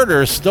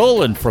converter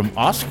stolen from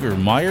Oscar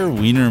Mayer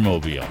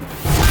Wienermobile.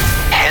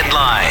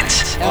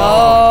 Headlines.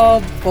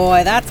 Oh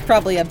boy, that's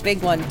probably a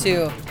big one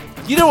too.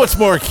 You know what's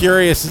more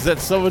curious is that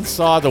someone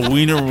saw the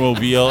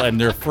Wienermobile and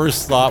their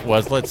first thought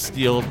was, let's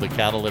steal the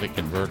catalytic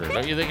converter.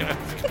 Don't you think?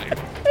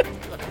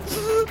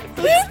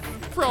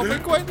 Probably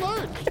quite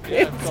large.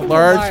 It's a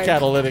large large.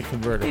 catalytic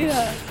converter.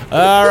 Yeah.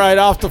 All right,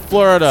 off to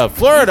Florida.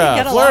 You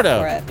get a lot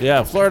for it.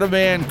 Yeah, Florida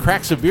man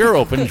cracks a beer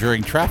open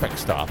during traffic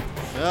stop.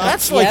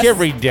 That's like Yes.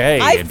 every day.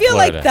 I in feel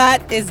Florida. like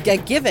that is a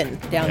given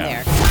down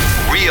Yeah.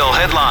 there. Real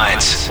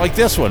headlines. Like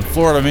this one,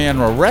 Florida man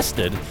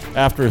arrested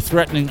after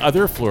threatening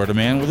other Florida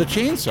man with a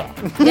chainsaw.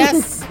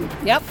 Yes.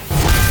 Yep.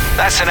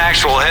 That's an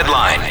actual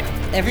headline.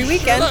 Every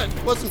weekend.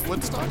 Wasn't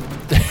Woodstock?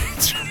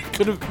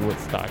 Could have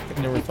Woodstock.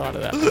 I never thought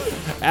of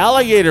that.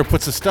 Alligator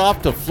puts a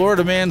stop to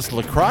Florida man's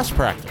lacrosse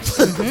practice.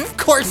 Of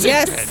course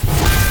Yes. it did.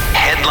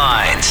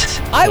 Headlines.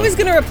 I was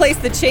going to replace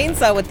the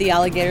chainsaw with the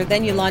alligator.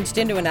 Then you launched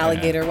into an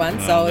alligator one,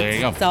 Well, so there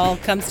you go. it all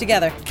comes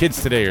together.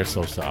 Kids today are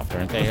so soft,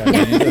 aren't they? I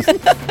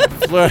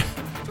mean,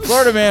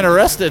 Florida man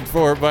arrested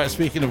for,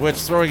 speaking of which,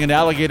 throwing an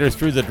alligator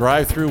through the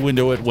drive-through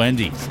window at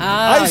Wendy's.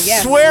 Ah, I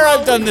yes. swear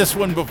I've done this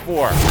one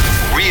before.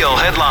 Real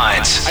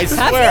headlines. I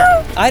Have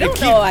swear. you? I don't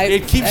know.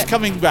 It keeps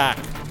coming back.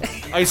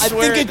 I I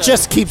swear. think it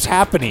just keeps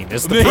happening.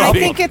 Is the Maybe. I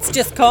problem? think it's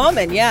just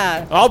common,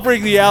 yeah. I'll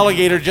bring the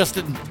alligator just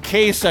in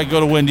case I go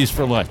to Wendy's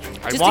for lunch.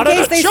 Just in Wanted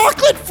case a they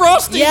chocolate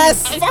frosty.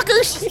 Yes.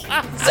 fuckers.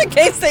 just in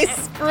case they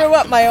screw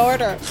up my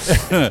order.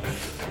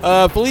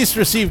 Police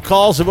received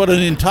calls about an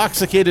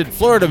intoxicated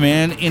Florida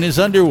man in his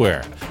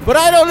underwear, but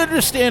I don't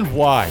understand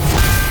why.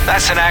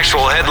 That's an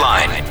actual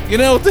headline. You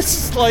know,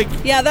 this is like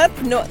Yeah,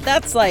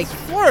 that's like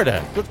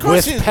Florida. Of course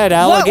With he's- pet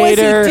What was he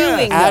alligator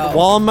doing, at though?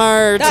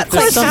 Walmart. That's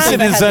There's like He's kind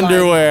in of a his headline.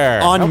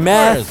 underwear. on Of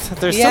meth. course.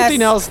 There's Yes.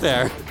 something else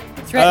there.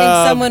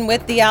 Threatening someone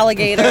with the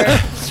alligator.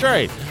 That's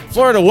right.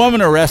 Florida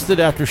woman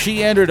arrested after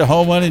she entered a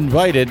home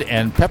uninvited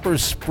and pepper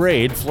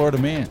sprayed Florida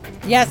man.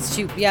 Yes,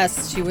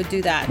 she would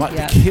do that. What,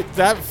 Yeah.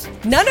 That's,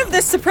 None of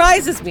this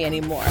surprises me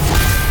anymore.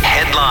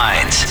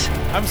 Headlines.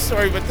 I'm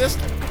sorry, but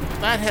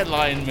that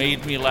headline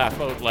made me laugh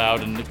out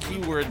loud, and the key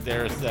word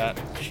there is that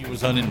she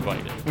was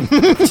uninvited.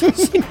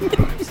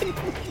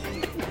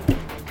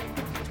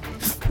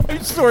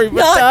 I'm sorry, but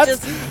Not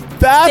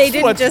that's they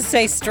didn't what, just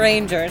say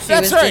stranger. She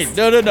That's was right.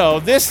 Just, No.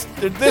 This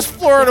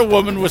Florida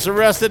woman was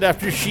arrested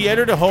after she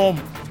entered a home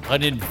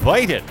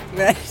uninvited.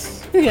 yeah.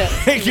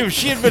 If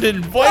she had been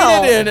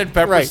invited in and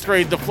pepper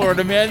sprayed the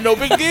Florida man, no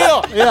big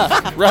deal.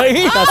 Yeah.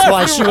 Right? That's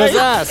why she was Right?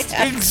 asked.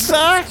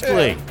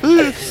 Exactly.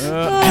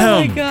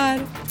 Oh my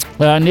God.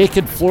 A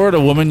naked Florida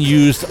woman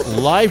used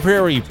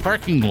library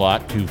parking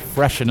lot to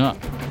freshen up.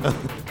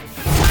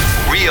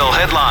 Real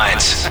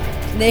headlines.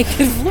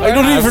 Naked Florida. I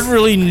don't even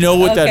really know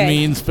what that Okay.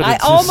 means, but I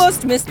it's just-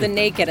 almost missed the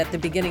naked at the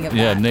beginning of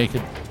yeah, that.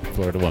 naked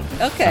Florida woman.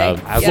 Okay.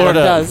 As Yeah. one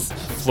does.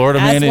 Florida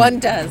As man. one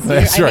does.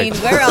 That's I right.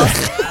 mean, where else?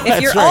 If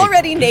That's you're right.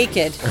 already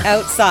naked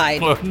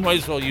outside, Well, might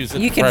as well use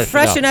it. you to can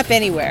freshen up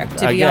anywhere,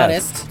 to I be guess.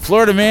 honest.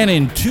 Florida man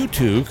in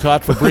tutu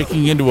caught for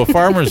breaking into a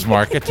farmer's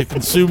market to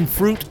consume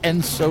fruit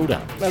and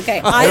soda. Okay,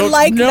 I don't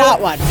like know. that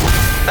one.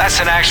 That's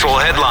an actual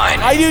headline.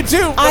 I do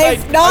too. But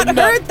I've not I'm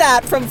heard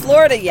that from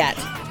Florida yet.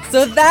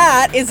 So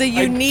that is a I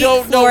unique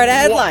don't know Florida wha-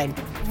 headline.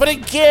 But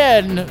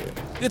again,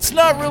 it's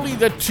not really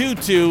the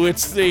tutu.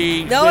 It's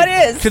the No, the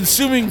it is.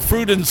 consuming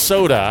fruit and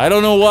soda. I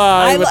don't know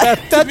why, I but li- that,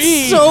 to That's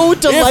me, so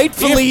if-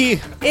 delightfully.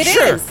 It is.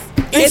 Sure.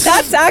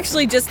 That's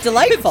actually just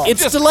delightful.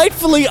 It's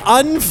delightfully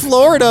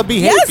un-Florida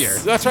behavior.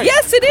 yes. That's right.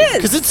 Yes, it is.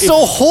 Because it's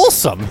so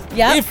wholesome.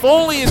 Yep. If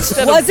only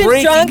instead of Wasn't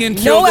breaking drunk,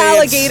 into no they had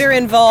alligator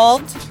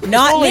involved,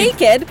 not only-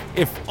 naked.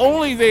 If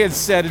only they had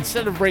said,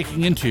 instead of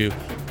breaking into,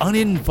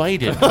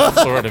 uninvited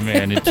Florida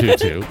man in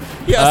tutu.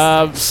 Yes.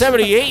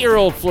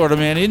 78-year-old Florida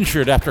man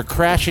injured after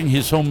crashing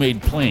his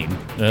homemade plane.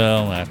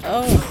 Well,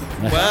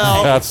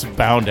 Oh, that's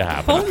bound to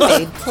happen.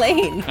 homemade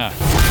plane.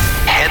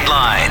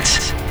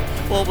 Headlines.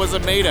 What was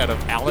it made out of?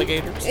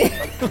 Alligators?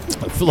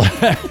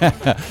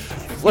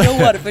 You know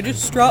what? If I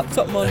just strap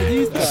something onto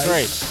these guys. That's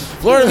right.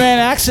 Florida man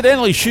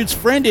accidentally shoots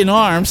friend in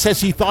arm, says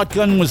he thought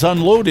gun was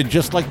unloaded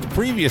just like the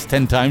previous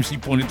 10 times he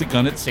pointed the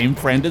gun at same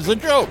friend as a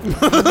joke.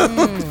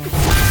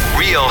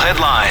 Real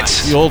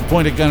headlines. The old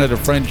point a gun at a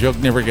friend joke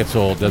never gets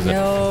old, does it?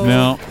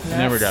 No.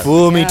 Never does.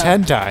 Fool me Yeah.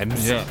 10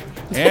 times. Yeah.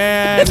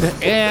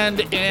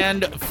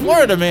 And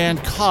Florida man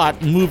caught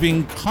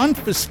moving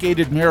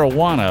confiscated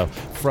marijuana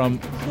from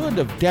hood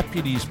of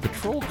deputy's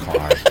patrol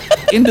car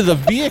into the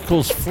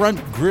vehicle's front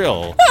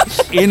grille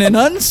in an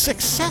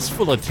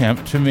unsuccessful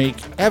attempt to make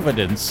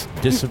evidence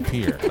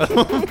disappear.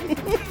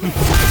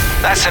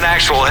 That's an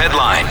actual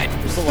headline.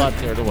 There's a lot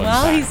there to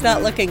While unpack. he's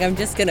not looking, I'm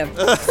just going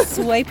to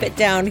swipe it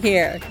down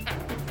here.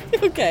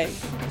 Okay.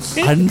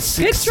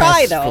 Good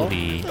try, though.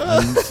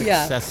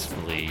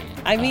 Unsuccessfully.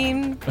 I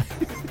mean,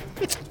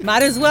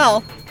 might as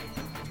well.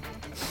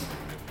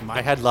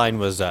 My headline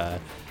was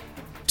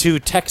 2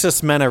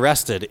 Texas men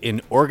arrested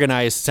in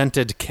organized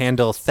scented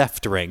candle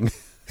theft ring.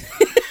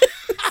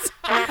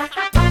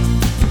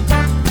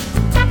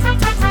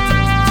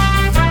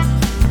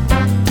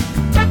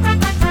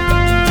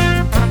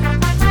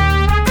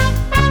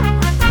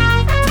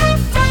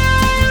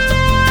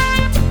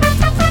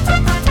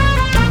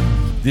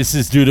 This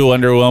is due to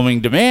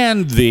underwhelming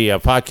demand. The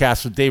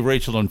podcast with Dave,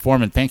 Rachel, and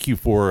Foreman. Thank you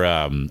for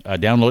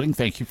downloading.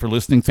 Thank you for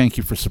listening. Thank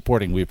you for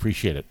supporting. We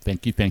appreciate it.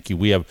 Thank you. Thank you.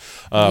 We have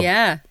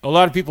Yeah. a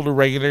lot of people who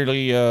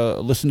regularly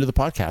listen to the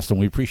podcast, and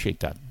we appreciate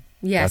that.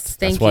 Yes, That's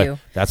thank why- you.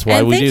 that's why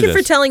and we thank do you for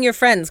this. telling your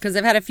friends, because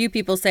I've had a few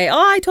people say, "Oh,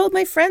 I told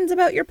my friends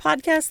about your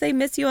podcast. They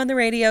miss you on the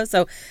radio."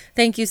 So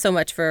thank you so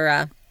much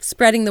for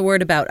spreading the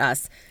word about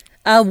us.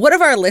 One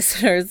of our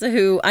listeners,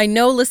 who I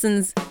know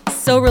listens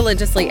so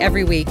religiously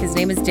every week, his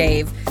name is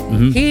Dave.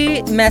 Mm-hmm.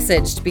 He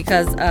messaged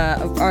because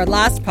of our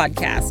last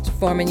podcast,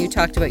 Foreman, you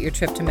talked about your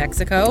trip to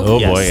Mexico. Oh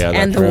Yes. boy, yeah, that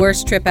And the trip.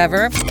 worst trip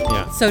ever.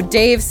 Yeah. So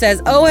Dave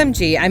says,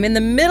 OMG, I'm in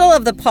the middle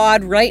of the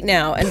pod right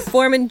now, and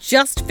Foreman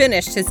just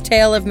finished his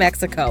tale of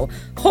Mexico.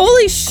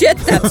 Holy shit,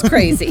 that's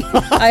crazy.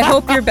 I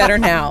hope you're better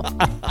now.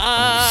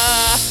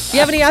 Do you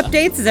have any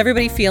updates? Is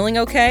everybody feeling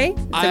okay?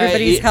 Is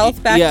everybody's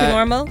health back to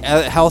normal?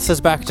 Health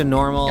is back to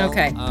normal.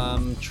 Okay.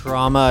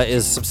 Trauma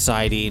is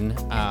subsiding.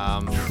 I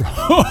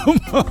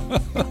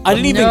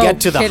didn't even No get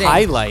to the kidding.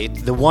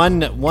 highlight. The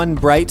one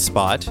bright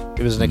spot.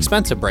 It was an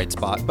expensive bright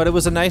spot, but it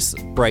was a nice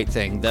bright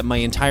thing that my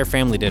entire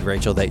family did,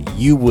 Rachel, that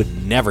you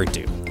would never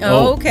do.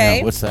 Oh, okay.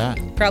 yeah, what's that?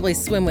 Probably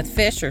swim with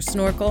fish or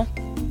snorkel.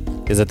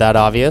 Is it that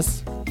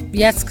obvious?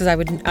 Yes, because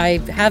I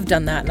have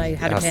done that and I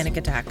had a Yes. panic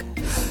attack.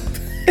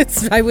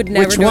 I would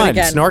never Which do one? it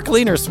again.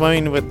 Snorkeling or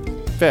swimming with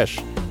fish?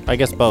 I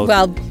guess both.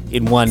 Well,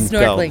 in one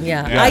Snorkeling, go.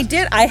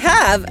 yeah. I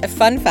have, a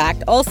fun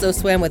fact, also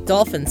swam with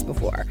dolphins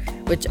before,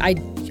 which I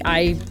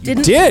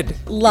didn't Did?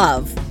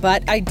 love,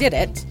 but I did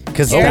it.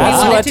 'Cause Jeremy that's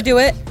wanted what- to do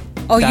it.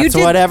 Oh, you That's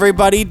did. what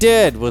everybody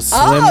did was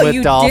swim with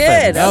you dolphins.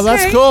 did. Oh,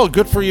 that's Okay. cool.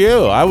 Good for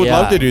you. I would Yeah.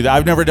 love to do that.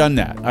 I've never done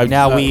that.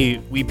 Now we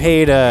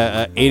paid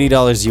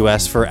 $80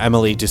 US for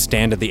Emily to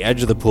stand at the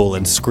edge of the pool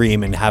and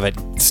scream and have it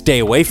stay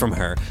away from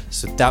her.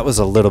 So that was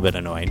a little bit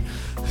annoying.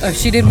 Oh,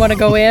 she didn't want to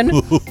go in.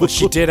 Well,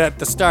 she did at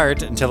the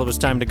start until it was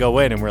time to go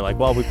in, and we're like,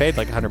 "Well, we paid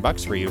like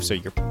 $100 for you, so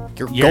you're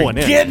You're going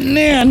in." getting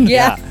in.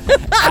 Yeah.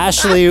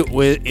 Ashley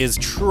is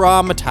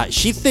traumatized.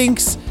 She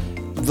thinks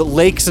the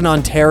lakes in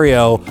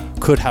Ontario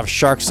could have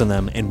sharks in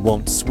them and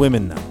won't swim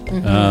in them.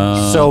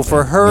 So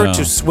for her No.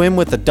 to swim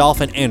with the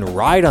dolphin and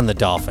ride on the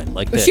dolphin,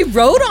 like She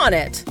rode on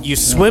it. you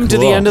swim to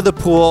the cool. end of the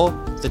pool,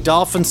 the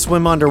dolphins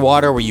swim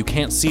underwater where you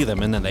can't see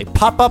them, and then they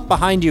pop up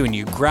behind you and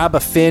you grab a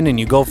fin and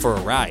you go for a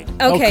ride.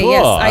 Okay, Oh, cool.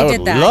 yes, I would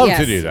did that. love yes.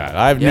 to do that.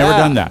 I've never Yeah.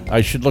 done that.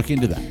 I should look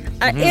into that.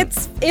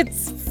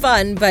 It's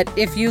fun, but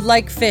if you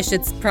like fish,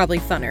 it's probably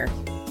funner.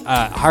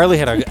 Harley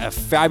had a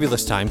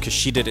fabulous time because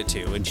she did it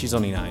too, and she's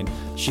only 9.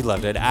 She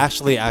loved it.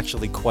 Ashley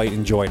actually quite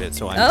enjoyed it,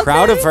 so I'm Okay.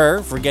 proud of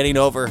her for getting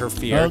over her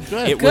fear. Oh,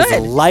 good. It Good.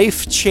 was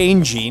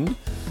life-changing.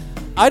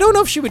 I don't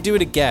know if she would do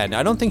it again.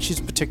 I don't think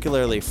she's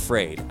particularly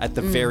afraid, at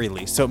the very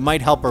least, so it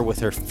might help her with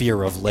her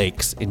fear of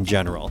lakes in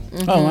general.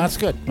 Oh, that's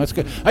good. That's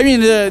good. I mean,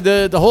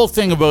 the whole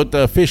thing about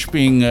the fish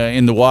being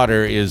in the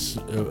water is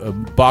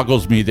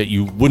boggles me that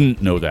you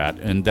wouldn't know that,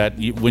 and that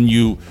when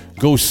you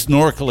go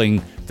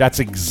snorkeling, that's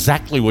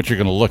exactly what you're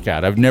going to look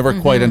at. I've never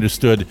quite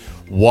understood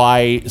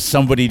why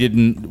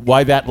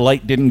that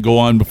light didn't go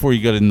on before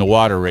you got in the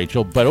water,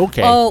 Rachel. But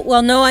okay. Oh,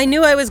 well, no, I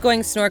knew I was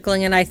going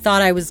snorkeling, and I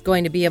thought I was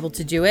going to be able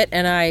to do it,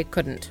 and I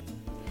couldn't.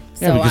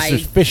 Yeah, because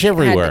there's fish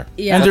everywhere.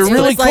 Yeah, and they're it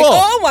really was cool. like,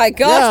 oh my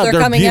gosh,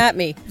 they're coming at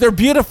me. They're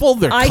beautiful.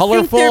 They're I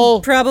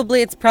colorful. think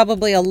it's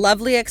probably a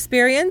lovely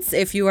experience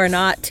if you are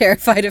not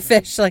terrified of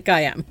fish like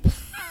I am.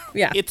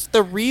 Yeah. It's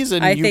the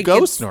reason I you think go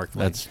it's- snorkeling.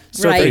 That's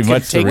so Right. they pretty can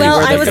much the take you reason. Well,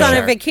 where I they was go. on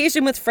a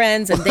vacation with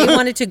friends, and they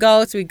wanted to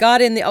go, so we got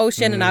in the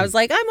ocean, and I was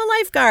like, I'm a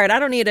lifeguard. I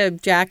don't need a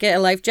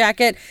life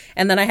jacket.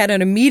 And then I had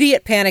an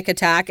immediate panic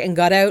attack and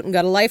got out and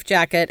got a life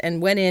jacket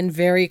and went in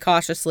very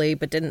cautiously,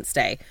 but didn't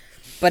stay.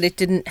 But it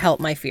didn't help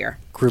my fear.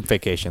 Group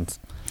vacations.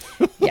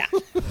 Yeah.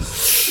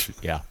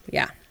 Yeah.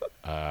 Yeah.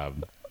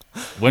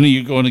 When are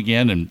you going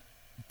again? And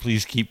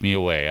please keep me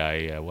away.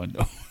 I want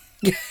to.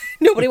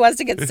 Nobody wants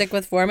to get sick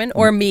with Foreman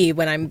or me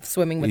when I'm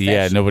swimming with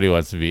Yeah, fish. nobody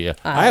wants to be.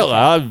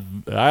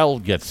 I'll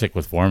get sick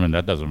with Foreman.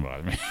 That doesn't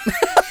bother me.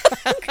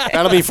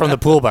 That'll be from the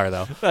pool bar,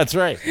 though. That's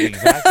right.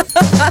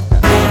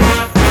 Exactly.